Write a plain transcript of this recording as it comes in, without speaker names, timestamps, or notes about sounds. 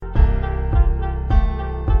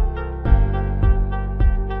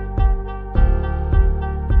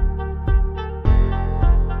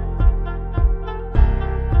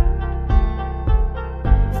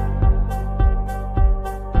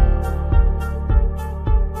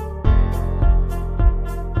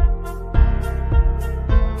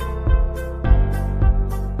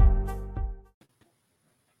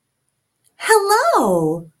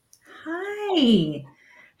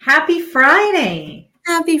Happy Friday.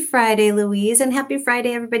 Happy Friday, Louise, and happy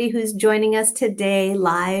Friday, everybody who's joining us today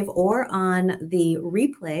live or on the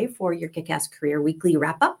replay for your Kick-Ass Career Weekly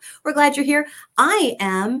Wrap-Up. We're glad you're here. I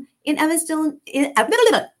am in Evanston,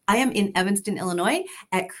 Illinois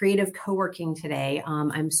at Creative Co-working today.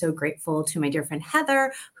 I'm so grateful to my dear friend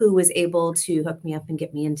Heather, who was able to hook me up and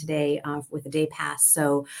get me in today with a day pass.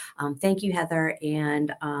 So thank you, Heather,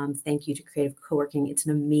 and thank you to Creative Co-working. It's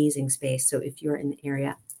an amazing space. So if you're in the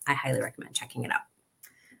area, I highly recommend checking it out.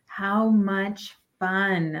 How much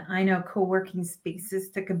fun. I know co-working spaces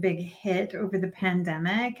took a big hit over the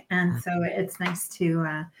pandemic. And so it's nice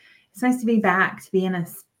to be back, to be in a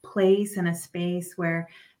place, in a space where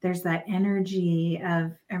there's that energy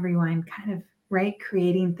of everyone kind of, right,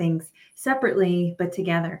 creating things separately, but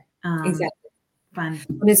together. Exactly. Fun.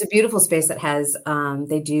 And it's a beautiful space that has,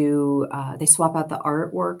 they swap out the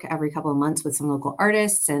artwork every couple of months with some local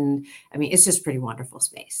artists. And I mean, it's just a pretty wonderful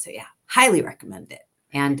space. So yeah, highly recommend it.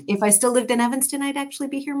 And if I still lived in Evanston, I'd actually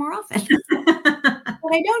be here more often, but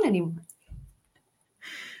I don't anymore.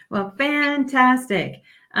 Well, fantastic.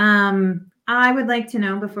 I would like to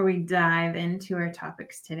know, before we dive into our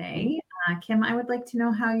topics today, Kim, I would like to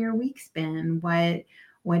know how your week's been.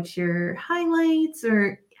 What's your highlights,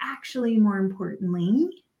 or actually, more importantly,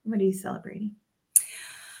 what are you celebrating?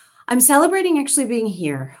 I'm celebrating actually being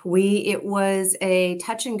here. It was a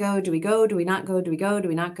touch and go. Do we go? Do we not go? Do we go? Do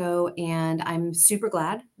we not go? And I'm super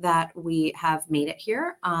glad that we have made it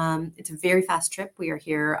here. It's a very fast trip. We are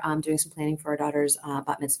here doing some planning for our daughter's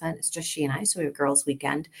bat mitzvah. It's just she and I, so we have a girls'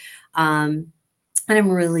 weekend. And I'm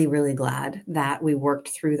really, really glad that we worked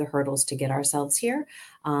through the hurdles to get ourselves here.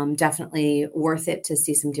 Definitely worth it to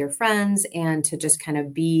see some dear friends and to just kind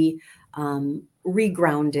of be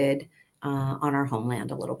regrounded on our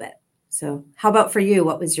homeland a little bit. So how about for you?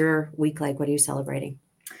 What was your week like? What are you celebrating?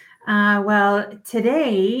 Well,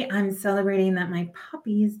 today I'm celebrating that my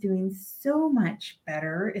puppy is doing so much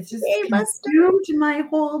better. It's just consumed my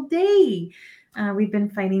whole day. We've been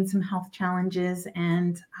fighting some health challenges,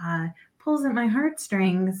 and pulls at my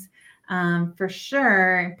heartstrings for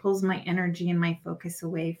sure. It pulls my energy and my focus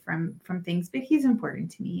away from things, but he's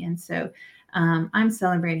important to me. And so I'm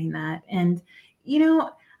celebrating that. And,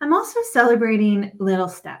 I'm also celebrating little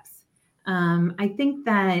steps. I think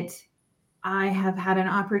that I have had an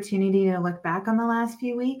opportunity to look back on the last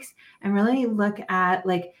few weeks and really look at,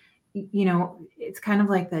 like, it's kind of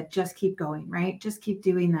like that, just keep going, right? Just keep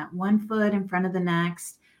doing that, one foot in front of the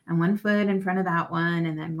next and one foot in front of that one.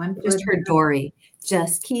 And then one foot. Just heard Dory,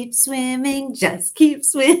 just keep swimming, just keep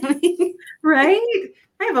swimming. Right?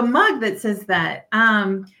 I have a mug that says that.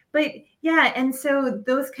 But yeah, and so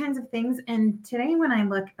those kinds of things. And today, when I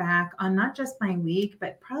look back on not just my week,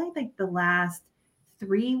 but probably like the last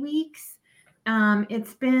 3 weeks,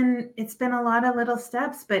 it's been a lot of little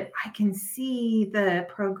steps, but I can see the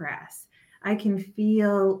progress. I can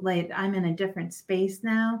feel like I'm in a different space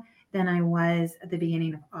now than I was at the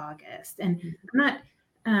beginning of August. And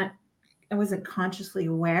I wasn't consciously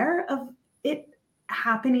aware of it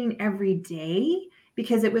happening every day,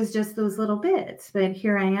 because it was just those little bits. But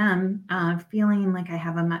here I am feeling like I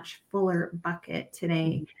have a much fuller bucket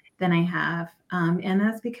today than I have. And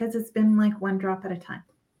that's because it's been like one drop at a time.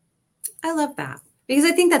 I love that, because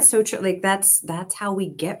I think that's so true. Like that's how we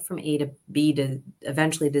get from A to B to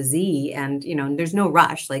eventually to Z. And, there's no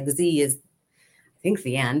rush. Like Z is, I think,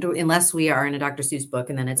 the end, unless we are in a Dr. Seuss book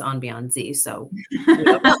and then it's on beyond Z. So,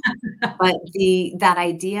 but that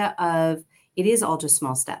idea of it is all just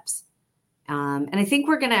small steps. And I think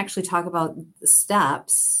we're going to actually talk about the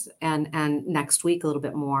steps and next week a little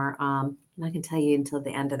bit more. I'm not going to tell you until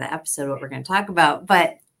the end of the episode what we're going to talk about,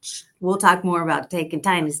 but we'll talk more about taking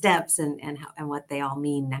tiny steps and what they all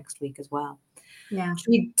mean next week as well. Yeah. Should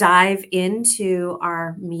we dive into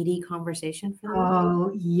our meaty conversation for the week?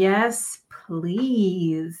 Oh, yes,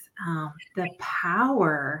 please. The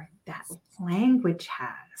power that language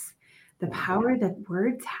has, the power that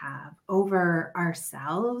words have over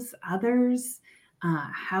ourselves, others,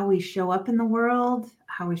 how we show up in the world,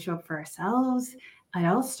 how we show up for ourselves. It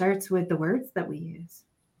all starts with the words that we use.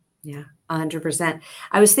 Yeah, 100%.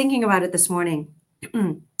 I was thinking about it this morning.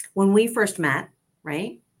 When we first met,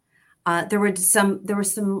 right? There was some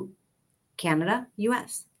Canada,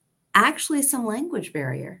 US, actually some language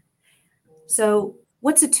barrier. So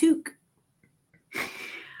what's a toque?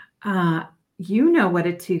 You know what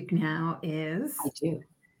a toque now is. I do.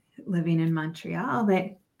 Living in Montreal,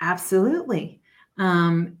 but absolutely.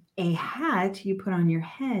 A hat you put on your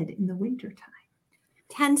head in the wintertime.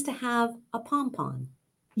 Tends to have a pom-pom.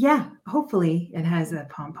 Yeah, hopefully it has a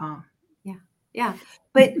pom-pom. Yeah. Yeah.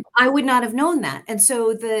 But I would not have known that. And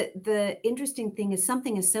so the interesting thing is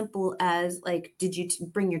something as simple as like, did you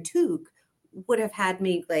bring your toque would have had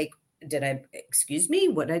me like, excuse me,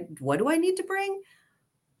 what do I need to bring?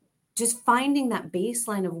 Just finding that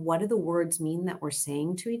baseline of what do the words mean that we're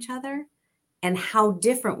saying to each other and how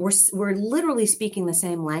different we're literally speaking the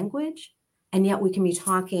same language, and yet we can be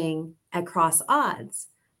talking at cross odds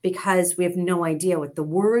because we have no idea what the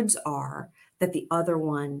words are that the other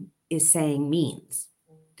one is saying means.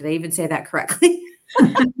 Did I even say that correctly?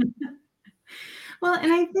 Well,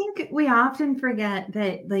 and I think we often forget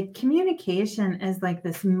that like communication is like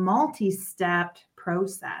this multi-stepped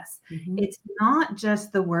process. Mm-hmm. It's not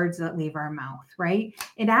just the words that leave our mouth, right?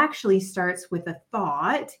 It actually starts with a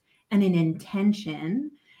thought and an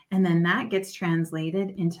intention, and then that gets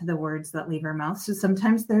translated into the words that leave our mouth. So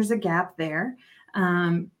sometimes there's a gap there,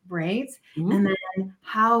 right? Mm-hmm. And then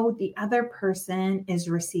how the other person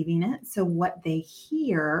is receiving it. So what they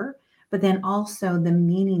hear, but then also the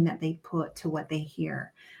meaning that they put to what they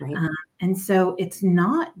hear. Right. And so it's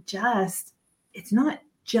not just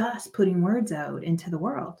putting words out into the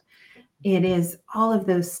world. It is all of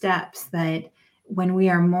those steps that when we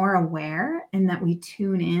are more aware and that we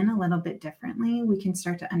tune in a little bit differently, we can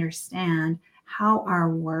start to understand what our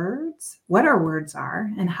words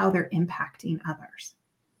are and how they're impacting others.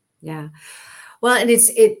 Yeah. Well, and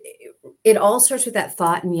it all starts with that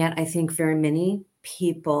thought. And yet I think very many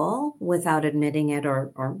people, without admitting it,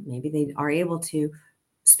 or maybe they are able to,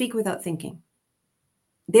 speak without thinking.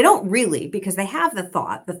 They don't really, because they have the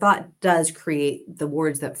thought. The thought does create the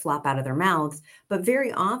words that flop out of their mouths. But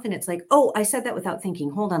very often it's like, oh, I said that without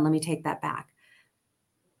thinking. Hold on, let me take that back.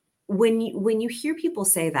 When you hear people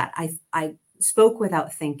say that, I spoke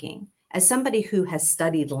without thinking, as somebody who has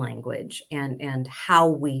studied language and how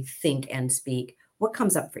we think and speak, what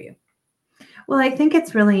comes up for you? Well, I think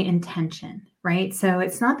it's really intention, right? So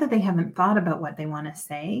it's not that they haven't thought about what they want to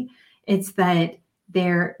say, it's that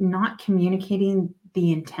they're not communicating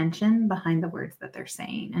the intention behind the words that they're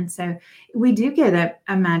saying. And so we do get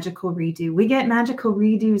a magical redo. We get magical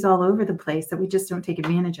redos all over the place that we just don't take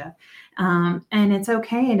advantage of. And it's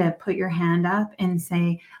okay to put your hand up and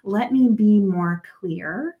say, let me be more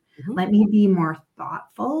clear. Mm-hmm. Let me be more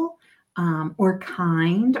thoughtful. Or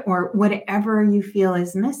kind, or whatever you feel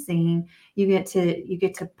is missing, you get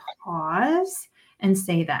to pause and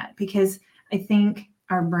say that, because I think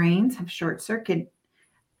our brains have short circuited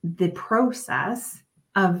the process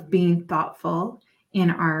of being thoughtful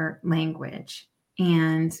in our language,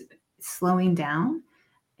 and slowing down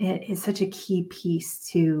it is such a key piece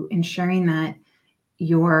to ensuring that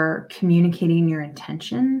you're communicating your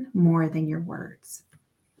intention more than your words.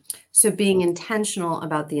 So being intentional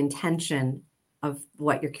about the intention of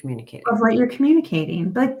what you're communicating.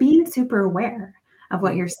 But being super aware of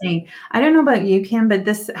what you're saying. I don't know about you, Kim, but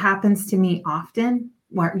this happens to me often,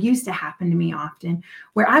 or it used to happen to me often,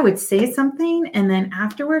 where I would say something and then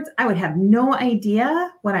afterwards I would have no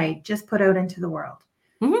idea what I just put out into the world.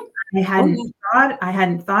 Mm-hmm. I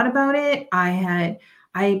hadn't thought about it.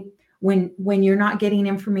 When you're not getting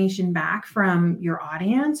information back from your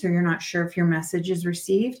audience, or you're not sure if your message is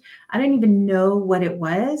received, I didn't even know what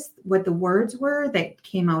the words were that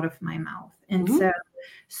came out of my mouth. And mm-hmm. So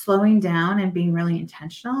slowing down and being really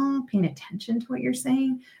intentional, paying attention to what you're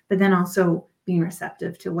saying, but then also being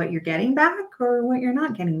receptive to what you're getting back or what you're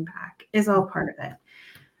not getting back is all part of it.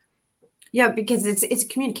 Yeah, because it's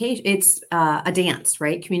communication. It's a dance,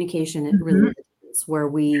 right? Communication, it really is a dance where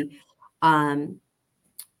we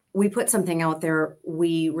put something out there,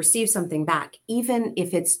 we receive something back, even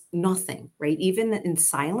if it's nothing, right? Even in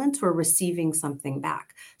silence, we're receiving something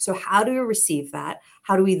back. So how do we receive that?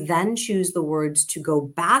 How do we then choose the words to go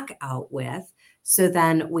back out with? So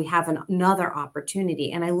then we have another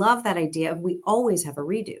opportunity. And I love that idea of we always have a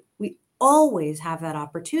redo. We always have that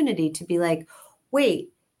opportunity to be like,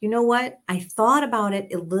 wait, you know what? I thought about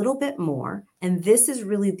it a little bit more, and this is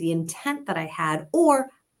really the intent that I had, or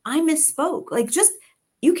I misspoke. Like, just,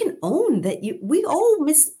 you can own that we all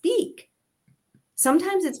misspeak.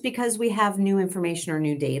 Sometimes it's because we have new information or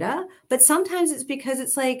new data, but sometimes it's because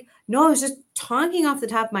it's like, no, I was just talking off the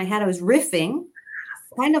top of my head. I was riffing,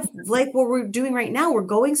 kind of like what we're doing right now. We're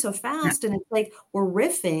going so fast, and it's like we're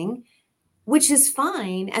riffing, which is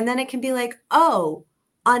fine. And then it can be like, oh,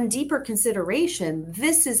 on deeper consideration,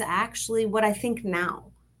 this is actually what I think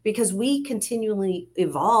now, because we continually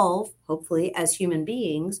evolve, hopefully, as human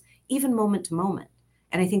beings, even moment to moment.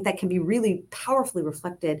 And I think that can be really powerfully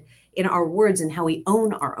reflected in our words and how we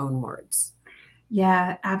own our own words.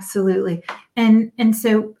 Yeah, absolutely. And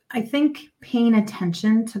so I think paying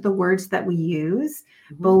attention to the words that we use,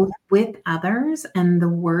 both with others and the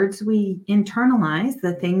words we internalize,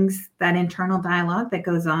 the things, that internal dialogue that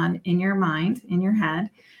goes on in your mind, in your head,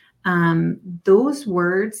 those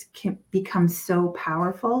words can become so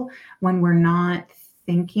powerful when we're not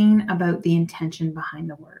thinking about the intention behind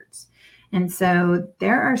the words. And so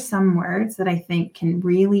there are some words that I think can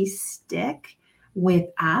really stick with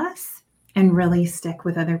us and really stick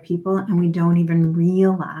with other people, and we don't even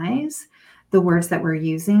realize the words that we're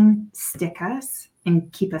using stick us and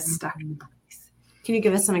keep us stuck in place. Can you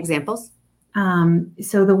give us some examples?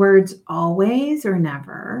 So the words always or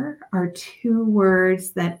never are two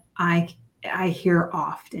words that I hear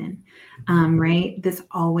often, right? This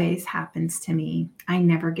always happens to me. I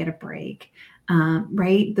never get a break,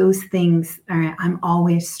 right? Those things, I'm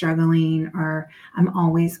always struggling, or I'm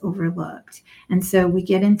always overlooked. And so we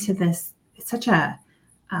get into this, such a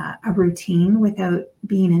routine without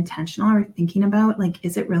being intentional or thinking about, like,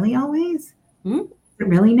 is it really always? Mm-hmm. Is it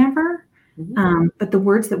really never? But the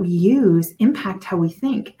words that we use impact how we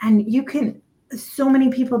think. And so many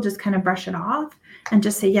people just kind of brush it off and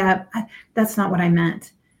just say, yeah, that's not what I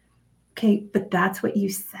meant. Okay, but that's what you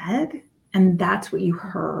said, and that's what you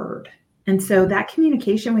heard. And so that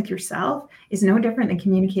communication with yourself is no different than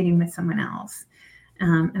communicating with someone else.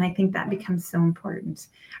 And I think that becomes so important.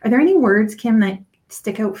 Are there any words, Kim, that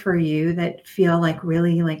stick out for you that feel like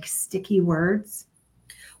really like sticky words?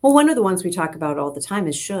 Well, one of the ones we talk about all the time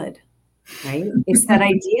is should. Right? It's that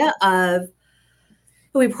idea of,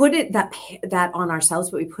 we put it that on ourselves,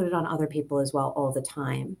 but we put it on other people as well all the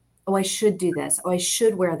time. Oh, I should do this. Oh, I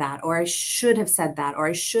should wear that. Or I should have said that. Or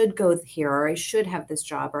I should go here. Or I should have this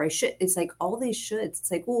job. Or I should. It's like all these shoulds.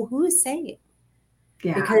 It's like, well, who is saying?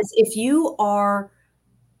 Yeah. Because if you are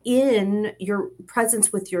in your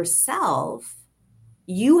presence with yourself,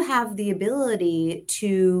 you have the ability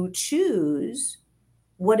to choose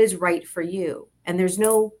what is right for you. And there's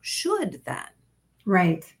no should then.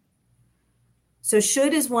 Right. So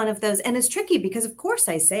should is one of those. And it's tricky because, of course,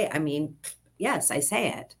 I say, yes, I say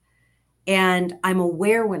it. And I'm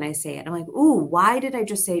aware when I say it. I'm like, ooh, why did I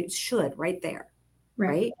just say should right there?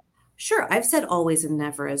 Right? Sure. I've said always and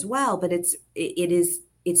never as well, but it's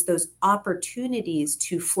those opportunities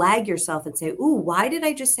to flag yourself and say, ooh, why did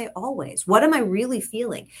I just say always? What am I really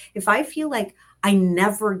feeling? If I feel like I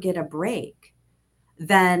never get a break,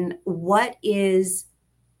 then what is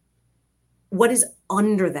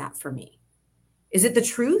under that for me? Is it the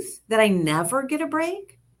truth that I never get a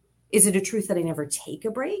break? Is it a truth that I never take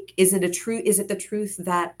a break? Is it the truth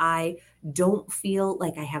that I don't feel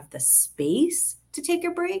like I have the space to take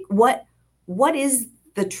a break? What is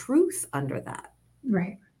the truth under that?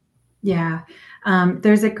 Right. Yeah.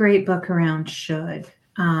 There's a great book around should,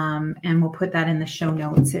 and we'll put that in the show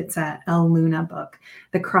notes. It's a El Luna book,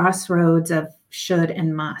 The Crossroads of Should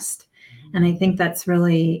and Must. And I think that's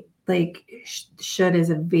really, like, should is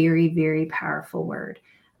a very, very powerful word.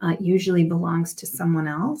 It usually belongs to someone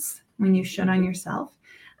else when you should on yourself.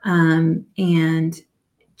 And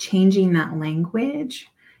changing that language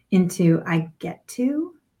into I get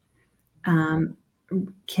to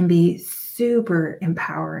can be super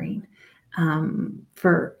empowering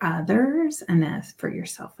for others and as for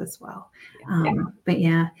yourself as well. But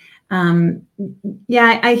yeah, I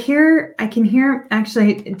can hear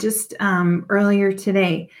actually just earlier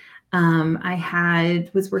today, I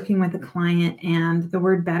was working with a client and the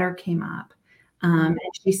word better came up. And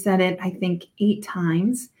she said it, I think 8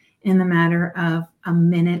 times in the matter of a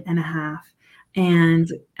minute and a half. And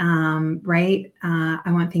I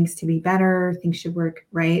want things to be better. Things should work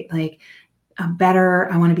right. Like better.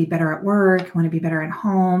 I want to be better at work. I want to be better at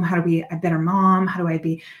home. How to be a better mom? How do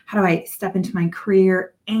I step into my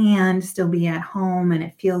career and still be at home? And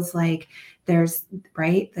it feels like there's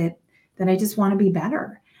that I just want to be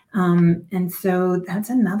better. And so it's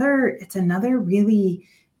another really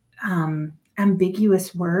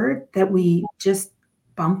ambiguous word that we just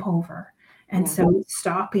bump over. And so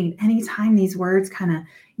stopping anytime these words kind of,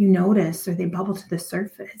 you notice, or they bubble to the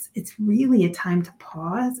surface, it's really a time to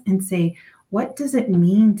pause and say, what does it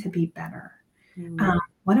mean to be better?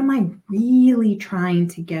 What am I really trying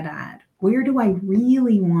to get at? Where do I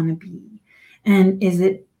really want to be? And is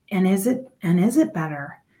it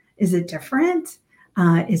better? Is it different?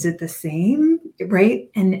 Is it the same?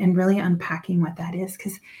 Right? And really unpacking what that is,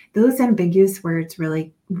 because those ambiguous words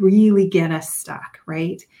really, really get us stuck,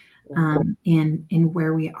 right? In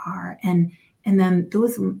where we are. And then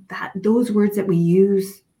those words that we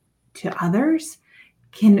use to others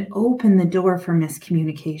can open the door for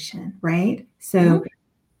miscommunication, right? So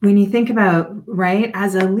when you think about, right,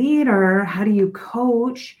 as a leader, how do you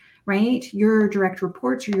coach, right, your direct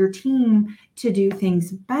reports or your team to do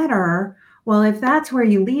things better? Well, if that's where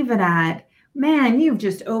you leave it at, man, you've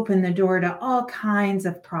just opened the door to all kinds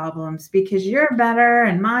of problems because you're better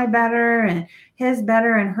and my better and his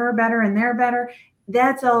better and her better and they're better.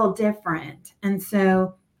 That's all different. And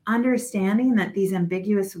so understanding that these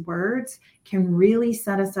ambiguous words can really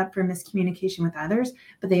set us up for miscommunication with others,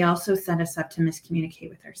 but they also set us up to miscommunicate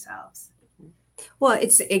with ourselves. Well,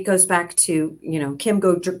 it goes back to, Kim,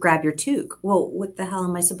 go grab your toque. Well, what the hell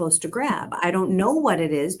am I supposed to grab? I don't know what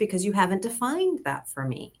it is because you haven't defined that for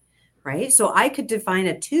me, right? So I could define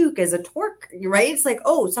a toque as a torque, right? It's like,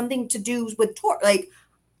 oh, something to do with torque. Like,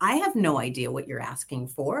 I have no idea what you're asking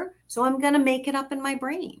for, so I'm going to make it up in my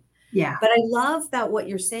brain. Yeah. But I love that what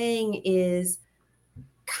you're saying is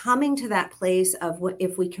coming to that place of what,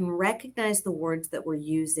 if we can recognize the words that we're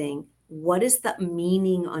using, what is the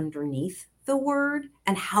meaning underneath the word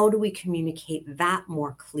and how do we communicate that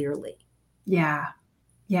more clearly? Yeah.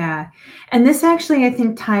 Yeah. And this actually, I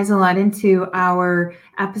think, ties a lot into our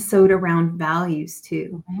episode around values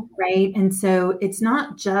too, right? And so it's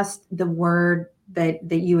not just the word that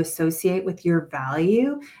you associate with your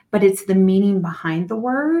value, but it's the meaning behind the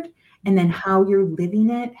word and then how you're living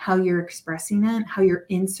it, how you're expressing it, how you're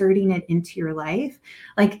inserting it into your life.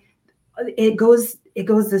 Like it goes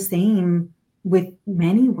the same with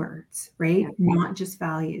many words, right? Yeah. Not just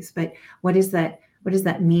values, but what is that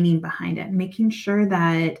meaning behind it? Making sure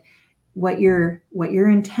that what you're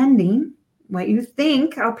intending, what you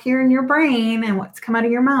think up here in your brain and what's come out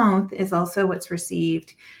of your mouth is also what's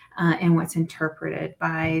received and what's interpreted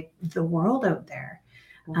by the world out there.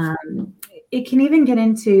 It can even get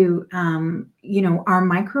into, our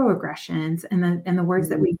microaggressions and the words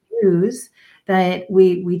that we use that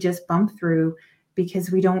we just bump through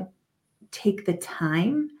because we don't take the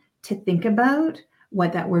time to think about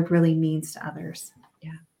what that word really means to others.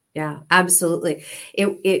 Yeah, absolutely.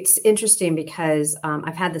 It's interesting because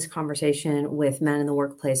I've had this conversation with men in the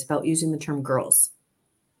workplace about using the term girls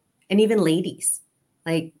and even ladies.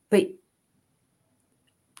 Like, but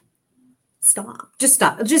stop. Just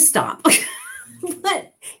stop.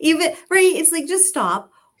 But even, right, it's like, just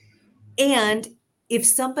stop. And if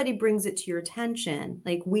somebody brings it to your attention,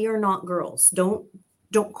 like, we are not girls. Don't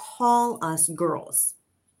call us girls,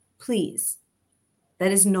 please.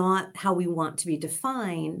 That is not how we want to be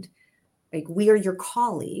defined. Like, we are your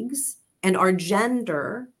colleagues and our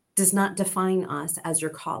gender does not define us as your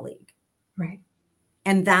colleague. Right.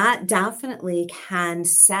 And that definitely can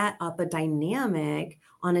set up a dynamic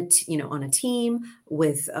on a team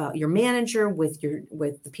with your manager, with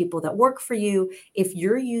the people that work for you. If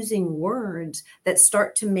you're using words that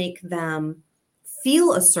start to make them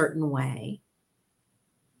feel a certain way,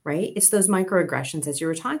 right? It's those microaggressions as you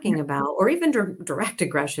were talking about, or even direct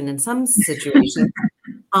aggression in some situations.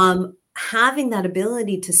 Having that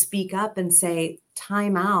ability to speak up and say,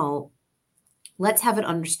 time out, let's have an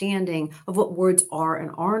understanding of what words are and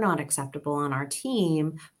are not acceptable on our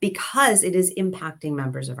team because it is impacting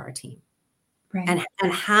members of our team. Right.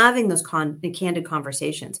 And having those candid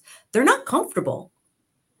conversations. They're not comfortable.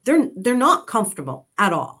 They're not comfortable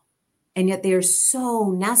at all. And yet they are so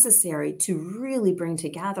necessary to really bring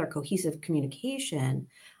together cohesive communication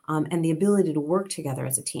and the ability to work together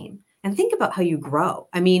as a team. And think about how you grow.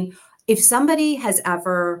 I mean, if somebody has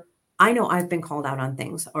ever, I know I've been called out on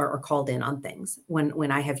things or called in on things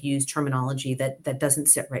when I have used terminology that doesn't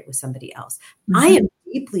sit right with somebody else. Mm-hmm. I am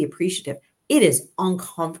deeply appreciative. It is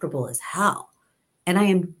uncomfortable as hell. And I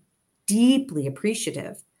am deeply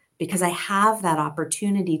appreciative because I have that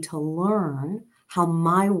opportunity to learn how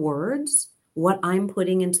my words, what I'm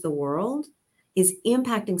putting into the world, is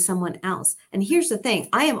impacting someone else. And here's the thing.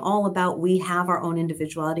 I am all about, we have our own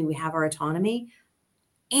individuality. We have our autonomy.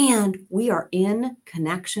 And we are in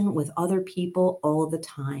connection with other people all the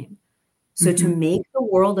time. So to make the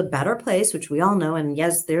world a better place, which we all know, and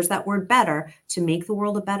yes, there's that word better, to make the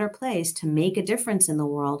world a better place, to make a difference in the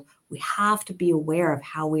world, we have to be aware of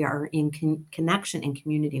how we are in connection and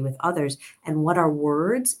community with others and what our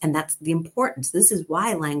words, and that's the importance. This is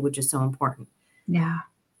why language is so important. Yeah.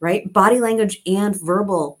 Right? Body language and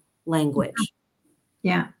verbal language.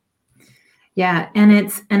 Yeah. Yeah. And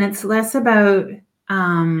it's less about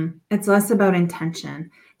intention.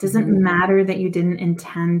 It doesn't matter that you didn't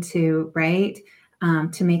intend to, right?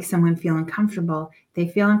 To make someone feel uncomfortable. They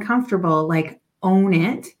feel uncomfortable, like own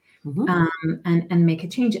it and make a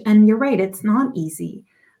change. And you're right. It's not easy,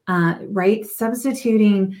 right?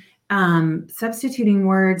 Substituting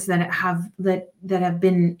words that have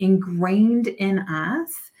been ingrained in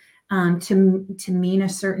us to mean a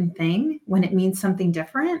certain thing when it means something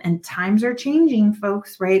different. And times are changing,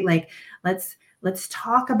 folks, right? Like let's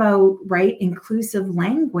talk about right inclusive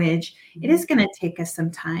language. It is going to take us some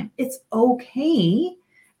time. It's okay,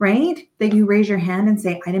 right? That you raise your hand and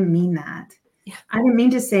say, I didn't mean that. Yeah. I didn't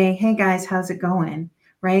mean to say, hey guys, how's it going?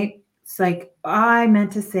 Right? It's like, I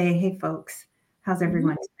meant to say, hey folks, how's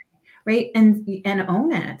everyone today? Right? And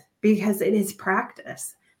own it, because it is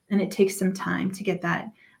practice and it takes some time to get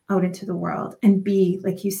that out into the world, and be,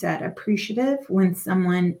 like you said, appreciative when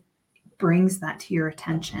someone brings that to your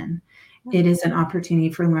attention. It is an opportunity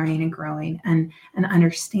for learning and growing and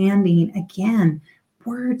understanding. Again,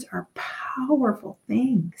 words are powerful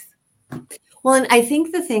things. Well, and I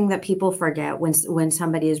think the thing that people forget when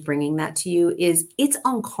somebody is bringing that to you is it's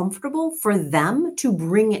uncomfortable for them to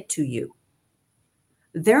bring it to you.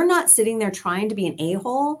 They're not sitting there trying to be an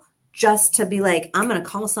a-hole just to be like, I'm going to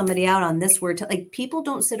call somebody out on this word. Like, people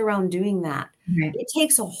don't sit around doing that. Right. It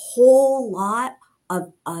takes a whole lot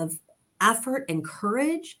of effort and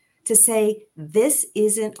courage to say, this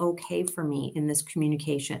isn't okay for me in this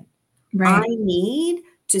communication. Right. I need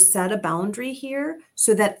to set a boundary here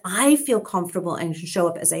so that I feel comfortable and can show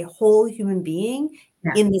up as a whole human being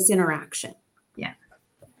in this interaction. Yeah.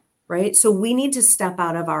 Right. So we need to step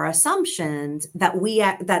out of our assumptions that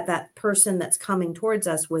that person that's coming towards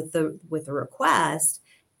us with a request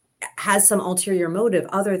has some ulterior motive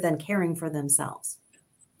other than caring for themselves.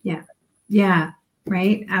 Yeah. Yeah.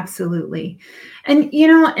 Right. Absolutely. And,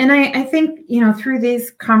 and I think, through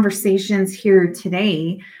these conversations here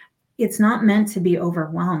today, it's not meant to be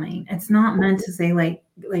overwhelming. It's not meant to say like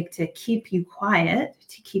to keep you quiet,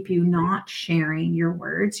 to keep you not sharing your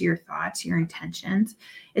words, your thoughts, your intentions.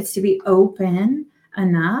 It's to be open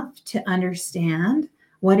enough to understand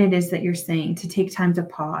what it is that you're saying, to take time to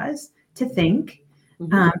pause, to think,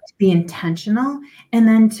 to be intentional, and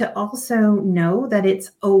then to also know that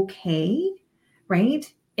it's okay,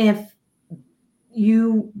 right? If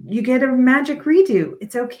you get a magic redo,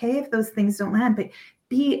 it's okay if those things don't land, but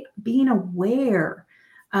being aware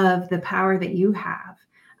of the power that you have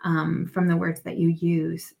from the words that you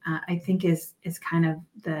use, I think is kind of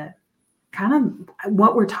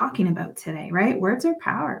what we're talking about today, right? Words are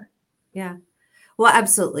power. Yeah. Well,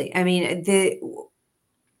 absolutely. I mean, the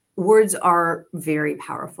words are very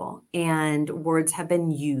powerful, and words have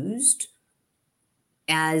been used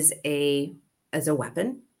as a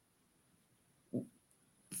weapon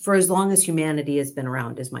for as long as humanity has been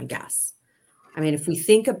around, is my guess. I mean, if we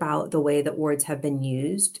think about the way that words have been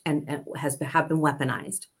used and have been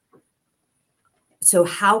weaponized, so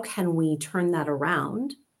how can we turn that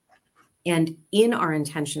around? And in our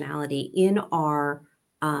intentionality, in our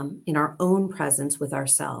own presence with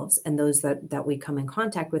ourselves and those that we come in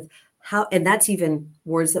contact with, and that's even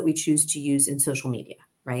words that we choose to use in social media,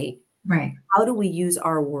 right? Right. How do we use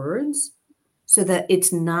our words so that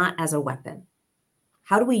it's not as a weapon?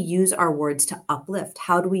 How do we use our words to uplift?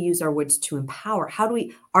 How do we use our words to empower? How do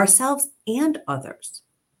we, ourselves and others?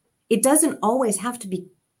 It doesn't always have to be,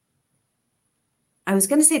 I was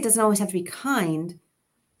going to say it doesn't always have to be kind.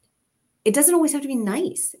 It doesn't always have to be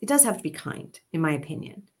nice. It does have to be kind, in my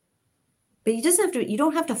opinion. But you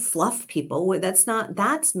don't have to fluff people. That's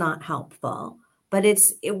not helpful. But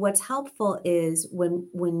what's helpful is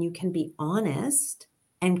when you can be honest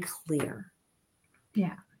and clear.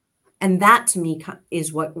 Yeah. And that to me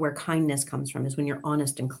is where kindness comes from, is when you're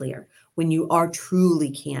honest and clear, when you are truly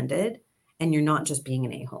candid and you're not just being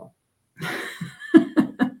an a-hole.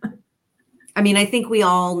 I mean, I think we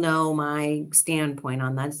all know my standpoint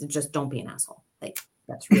on that. Is just don't be an asshole. Like,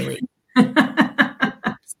 that's really on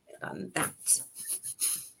that.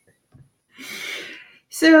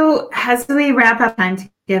 So as we wrap up time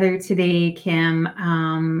together today, Kim,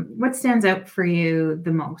 what stands out for you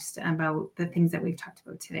the most about the things that we've talked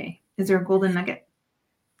about today? Is there a golden nugget?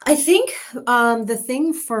 I think the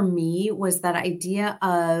thing for me was that idea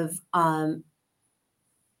of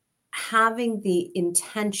having the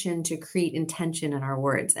intention to create intention in our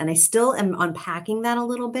words. And I still am unpacking that a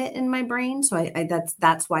little bit in my brain. So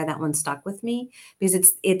that's why that one stuck with me,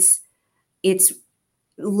 because it's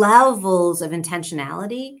levels of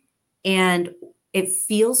intentionality, and it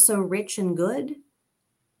feels so rich and good.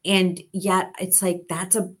 And yet it's like,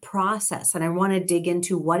 that's a process. And I want to dig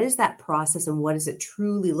into what is that process and what does it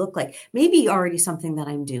truly look like? Maybe already something that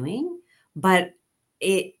I'm doing, but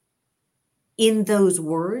in those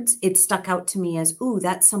words, it stuck out to me as, ooh,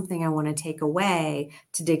 that's something I want to take away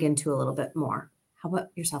to dig into a little bit more. How about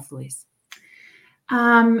yourself, Louise?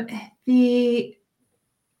 The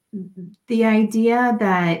idea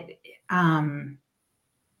that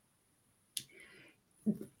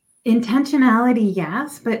Intentionality,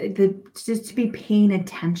 yes, but just to be paying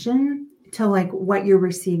attention to like what you're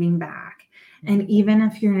receiving back. And even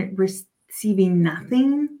if you're receiving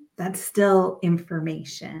nothing, that's still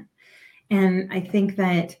information. And I think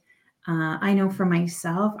that I know for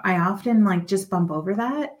myself, I often like just bump over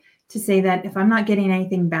that to say that if I'm not getting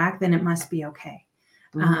anything back, then it must be okay.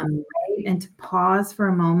 Right? And to pause for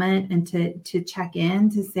a moment and to check in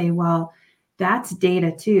to say, well, that's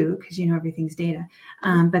data too, because everything's data.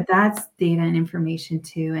 But that's data and information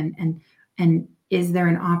too. And is there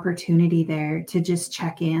an opportunity there to just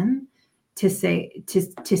check in to say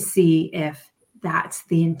to see if that's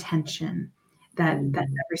the intention that the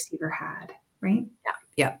receiver had, right?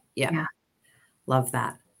 Yeah. Love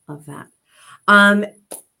that.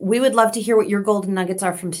 We would love to hear what your golden nuggets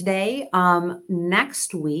are from today.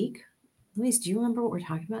 Next week, Louise, do you remember what we're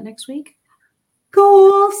talking about next week?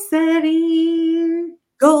 Goal setting.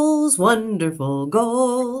 Goals, wonderful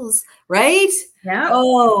goals, right? Yeah.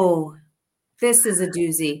 Oh, this is a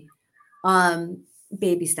doozy.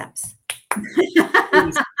 Baby steps.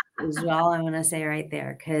 Baby steps is all I want to say right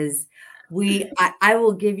there, because I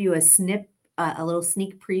will give you a little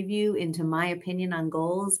sneak preview into my opinion on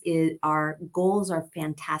goals. Our goals are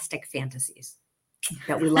fantastic fantasies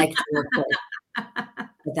that we like to work with,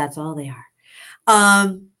 but that's all they are.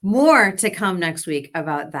 More to come next week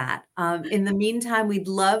about that. In the meantime, we'd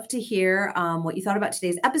love to hear what you thought about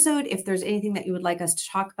today's episode. If there's anything that you would like us to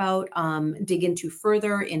talk about, dig into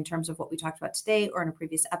further in terms of what we talked about today or in a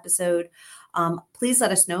previous episode, please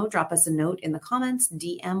let us know. Drop us a note in the comments,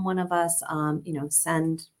 DM one of us,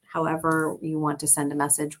 send however you want to send a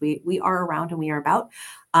message. We are around and we are about.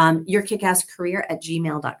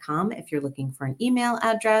 yourkickasscareer@gmail.com if you're looking for an email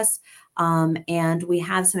address. And we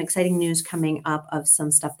have some exciting news coming up of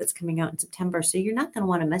some stuff that's coming out in September. So you're not going to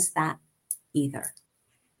want to miss that either.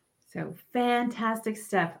 So fantastic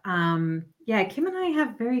stuff. Yeah, Kim and I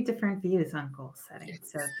have very different views on goal setting.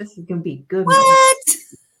 So this is going to be good. What?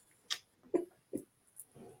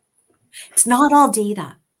 It's not all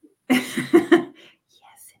data. Yes, it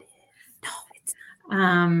is. No, it's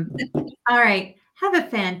not. All right. Have a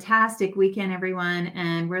fantastic weekend, everyone.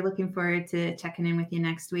 And we're looking forward to checking in with you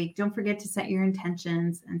next week. Don't forget to set your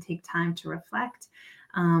intentions and take time to reflect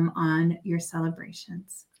on your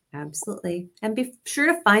celebrations. Absolutely. And be sure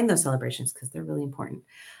to find those celebrations because they're really important.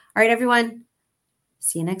 All right, everyone.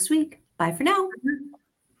 See you next week. Bye for now.